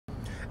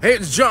Hey,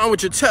 it's John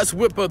with your test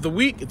whip of the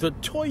week, the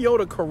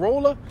Toyota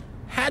Corolla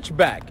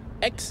Hatchback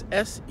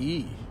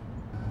SXE.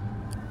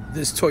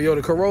 This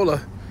Toyota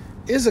Corolla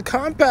is a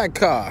compact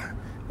car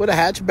with a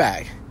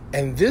hatchback,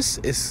 and this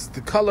is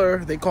the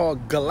color they call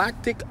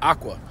Galactic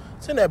Aqua.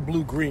 It's in that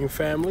blue-green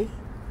family.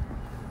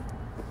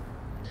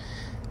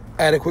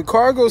 Adequate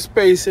cargo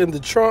space in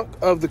the trunk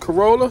of the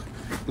Corolla.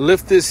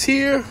 Lift this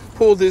here,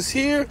 pull this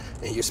here,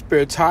 and your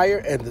spare tire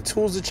and the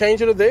tools to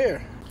change it are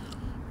there.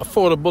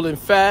 Affordable and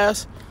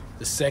fast.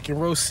 The second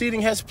row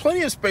seating has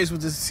plenty of space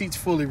with the seats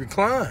fully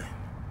reclined.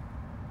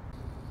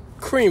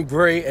 Cream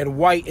gray and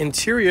white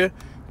interior.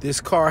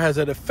 This car has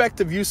an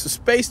effective use of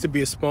space to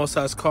be a small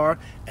size car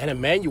and a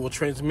manual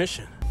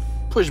transmission.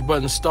 Push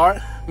button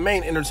start,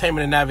 main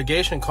entertainment and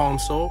navigation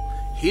console,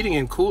 heating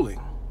and cooling.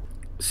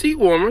 Seat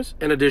warmers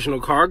and additional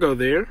cargo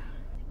there.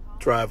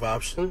 Drive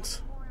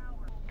options.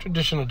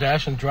 Traditional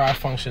dash and drive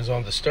functions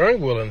on the steering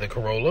wheel in the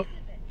Corolla.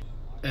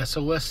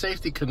 SOS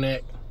Safety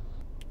Connect.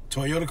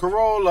 Toyota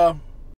Corolla.